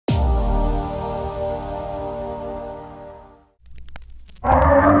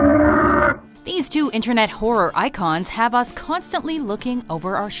These two internet horror icons have us constantly looking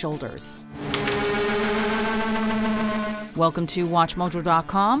over our shoulders. Welcome to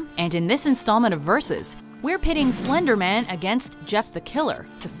WatchMojo.com, and in this installment of Versus, we're pitting Slenderman against Jeff the Killer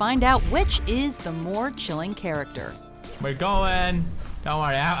to find out which is the more chilling character. We're going. Don't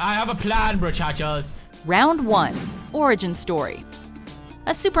worry, I have a plan, muchachos. Round 1. Origin Story.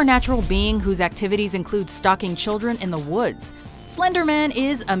 A supernatural being whose activities include stalking children in the woods, Slenderman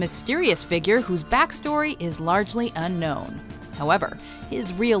is a mysterious figure whose backstory is largely unknown. However,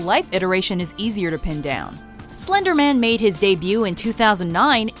 his real-life iteration is easier to pin down. Slenderman made his debut in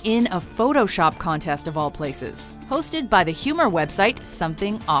 2009 in a Photoshop contest of all places, hosted by the humor website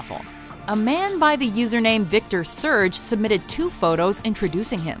Something Awful. A man by the username Victor Surge submitted 2 photos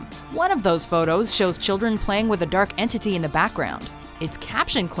introducing him. One of those photos shows children playing with a dark entity in the background. Its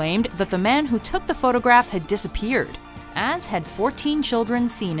caption claimed that the man who took the photograph had disappeared, as had 14 children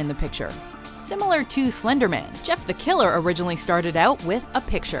seen in the picture. Similar to Slenderman, Jeff the Killer originally started out with a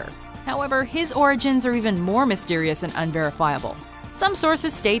picture. However, his origins are even more mysterious and unverifiable. Some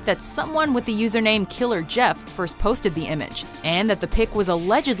sources state that someone with the username Killer Jeff first posted the image, and that the pic was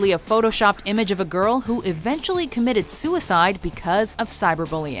allegedly a photoshopped image of a girl who eventually committed suicide because of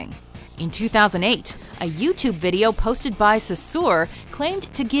cyberbullying. In 2008, a YouTube video posted by Sasur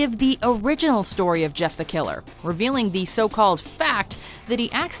claimed to give the original story of Jeff the Killer, revealing the so-called fact that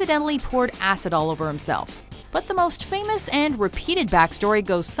he accidentally poured acid all over himself. But the most famous and repeated backstory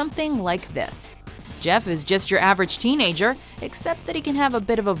goes something like this. Jeff is just your average teenager, except that he can have a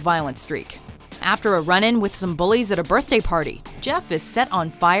bit of a violent streak. After a run-in with some bullies at a birthday party, Jeff is set on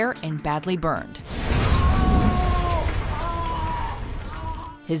fire and badly burned.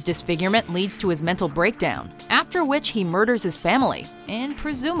 His disfigurement leads to his mental breakdown, after which he murders his family, and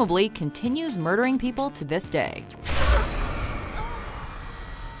presumably continues murdering people to this day.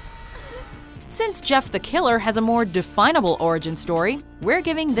 Since Jeff the Killer has a more definable origin story, we're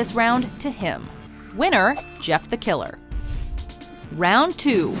giving this round to him. Winner, Jeff the Killer. Round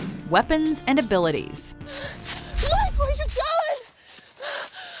 2. Weapons and Abilities. Look, where you going?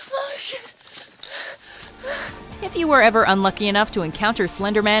 Oh, shit. If you were ever unlucky enough to encounter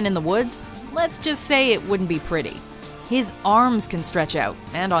Slenderman in the woods, let's just say it wouldn't be pretty. His arms can stretch out,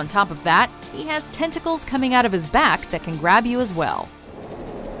 and on top of that, he has tentacles coming out of his back that can grab you as well.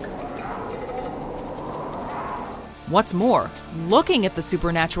 What's more, looking at the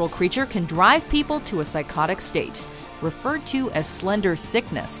supernatural creature can drive people to a psychotic state, referred to as slender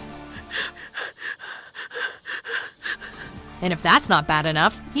sickness. And if that's not bad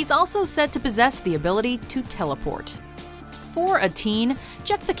enough, he's also said to possess the ability to teleport. For a teen,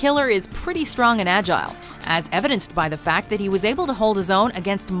 Jeff the Killer is pretty strong and agile, as evidenced by the fact that he was able to hold his own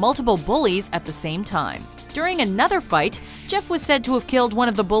against multiple bullies at the same time. During another fight, Jeff was said to have killed one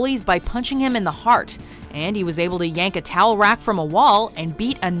of the bullies by punching him in the heart, and he was able to yank a towel rack from a wall and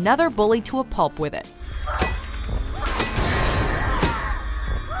beat another bully to a pulp with it.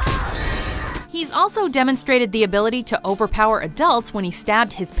 He's also demonstrated the ability to overpower adults when he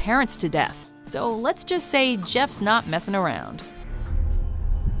stabbed his parents to death. So let's just say Jeff's not messing around.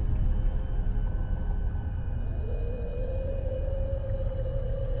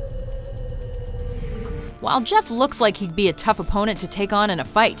 While Jeff looks like he'd be a tough opponent to take on in a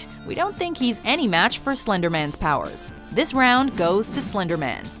fight, we don't think he's any match for Slenderman's powers. This round goes to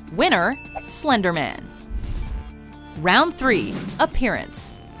Slenderman. Winner, Slenderman. Round 3.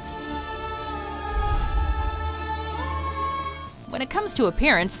 Appearance. When it comes to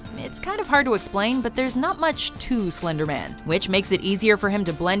appearance, it's kind of hard to explain, but there's not much to Slenderman, which makes it easier for him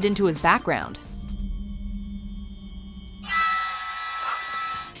to blend into his background.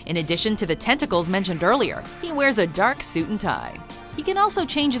 In addition to the tentacles mentioned earlier, he wears a dark suit and tie. He can also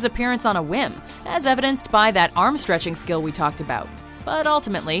change his appearance on a whim, as evidenced by that arm-stretching skill we talked about. But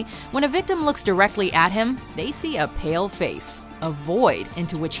ultimately, when a victim looks directly at him, they see a pale face, a void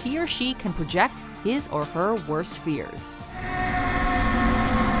into which he or she can project his or her worst fears.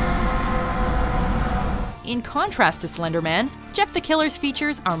 In contrast to Slenderman, Jeff the Killer's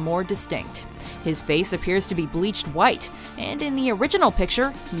features are more distinct. His face appears to be bleached white, and in the original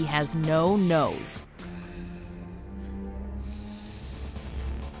picture, he has no nose.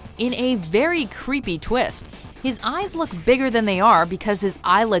 In a very creepy twist, his eyes look bigger than they are because his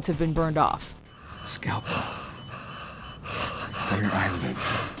eyelids have been burned off. Scalpel for your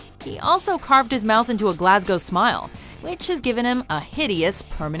eyelids. He also carved his mouth into a Glasgow smile, which has given him a hideous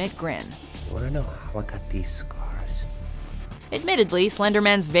permanent grin. You wanna know how I got these scars? Admittedly,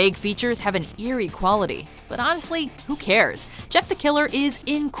 Slenderman's vague features have an eerie quality, but honestly, who cares? Jeff the Killer is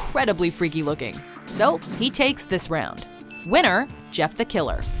incredibly freaky looking. So, he takes this round. Winner, Jeff the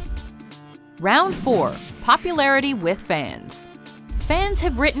Killer. Round 4. Popularity with fans. Fans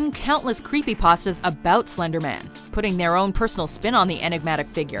have written countless creepypastas about Slenderman, putting their own personal spin on the enigmatic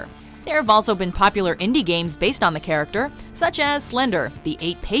figure. There have also been popular indie games based on the character, such as Slender, The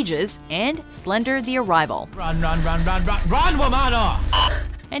 8 Pages, and Slender, The Arrival. Run, run, run, run, run, run, woman!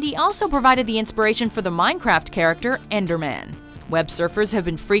 And he also provided the inspiration for the Minecraft character Enderman. Web surfers have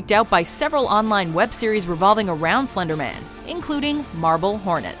been freaked out by several online web series revolving around Slenderman, including Marble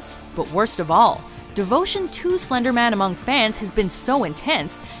Hornets. But worst of all, devotion to Slenderman among fans has been so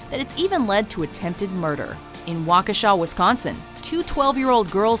intense that it's even led to attempted murder. In Waukesha, Wisconsin, 2 12-year-old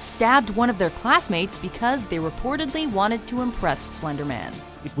girls stabbed one of their classmates because they reportedly wanted to impress Slenderman.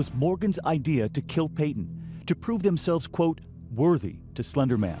 It was Morgan's idea to kill Peyton, to prove themselves, quote, worthy to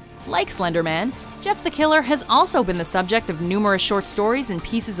Slenderman. Like Slenderman, Jeff the Killer has also been the subject of numerous short stories and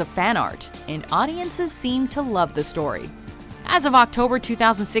pieces of fan art, and audiences seem to love the story. As of October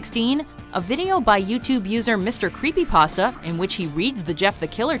 2016, a video by YouTube user Mr. Creepypasta, in which he reads the Jeff the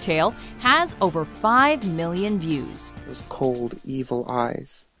Killer tale, has over 5 million views. Those cold, evil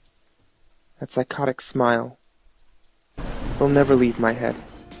eyes. That psychotic smile. They'll never leave my head.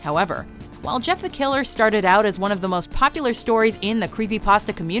 However, while Jeff the Killer started out as one of the most popular stories in the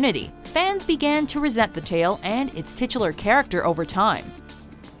creepypasta community, fans began to resent the tale and its titular character over time.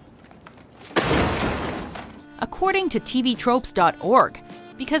 According to tvtropes.org,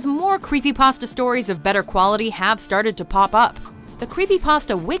 because more creepypasta stories of better quality have started to pop up, the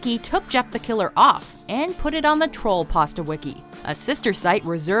Creepypasta Wiki took Jeff the Killer off and put it on the Trollpasta Wiki, a sister site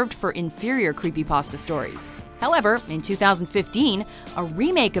reserved for inferior creepypasta stories. However, in 2015, a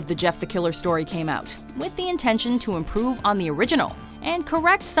remake of the Jeff the Killer story came out, with the intention to improve on the original and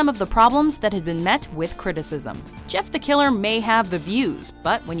correct some of the problems that had been met with criticism. Jeff the Killer may have the views,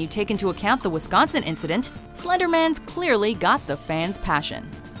 but when you take into account the Wisconsin incident, Slenderman's clearly got the fans' passion.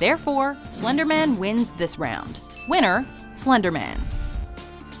 Therefore, Slenderman wins this round. Winner, Slenderman.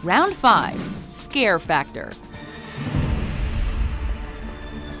 Round 5. Scare Factor.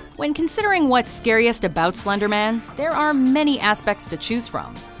 When considering what's scariest about Slenderman, there are many aspects to choose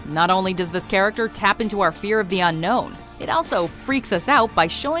from. Not only does this character tap into our fear of the unknown, it also freaks us out by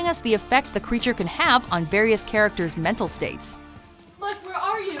showing us the effect the creature can have on various characters' mental states. Mike, where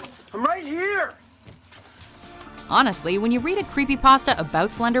are you? I'm right here! Honestly, when you read a creepypasta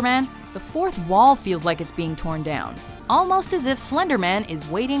about Slenderman, the fourth wall feels like it's being torn down, almost as if Slenderman is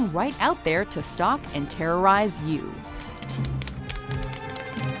waiting right out there to stalk and terrorize you.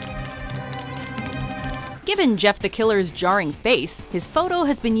 Given Jeff the Killer's jarring face, his photo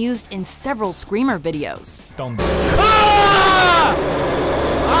has been used in several Screamer videos.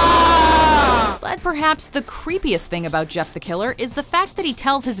 But perhaps the creepiest thing about Jeff the Killer is the fact that he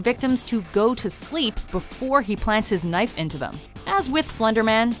tells his victims to go to sleep before he plants his knife into them. As with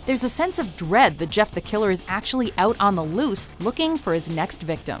Slenderman, there's a sense of dread that Jeff the Killer is actually out on the loose looking for his next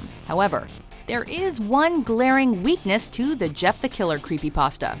victim. However, there is one glaring weakness to the Jeff the Killer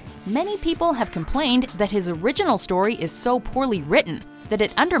creepypasta. Many people have complained that his original story is so poorly written that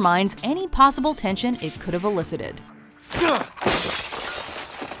it undermines any possible tension it could have elicited.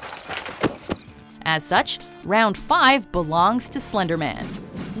 As such, round 5 belongs to Slenderman.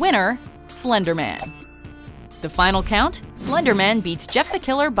 Winner, Slenderman. The final count, Slenderman beats Jeff the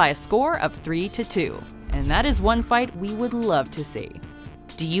Killer by a score of 3-2. And that is one fight we would love to see.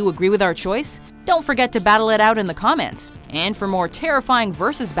 Do you agree with our choice? Don't forget to battle it out in the comments. And for more terrifying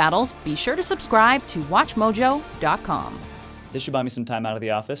versus battles, be sure to subscribe to WatchMojo.com. This should buy me some time out of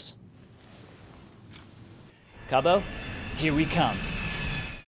the office. Cabo, here we come.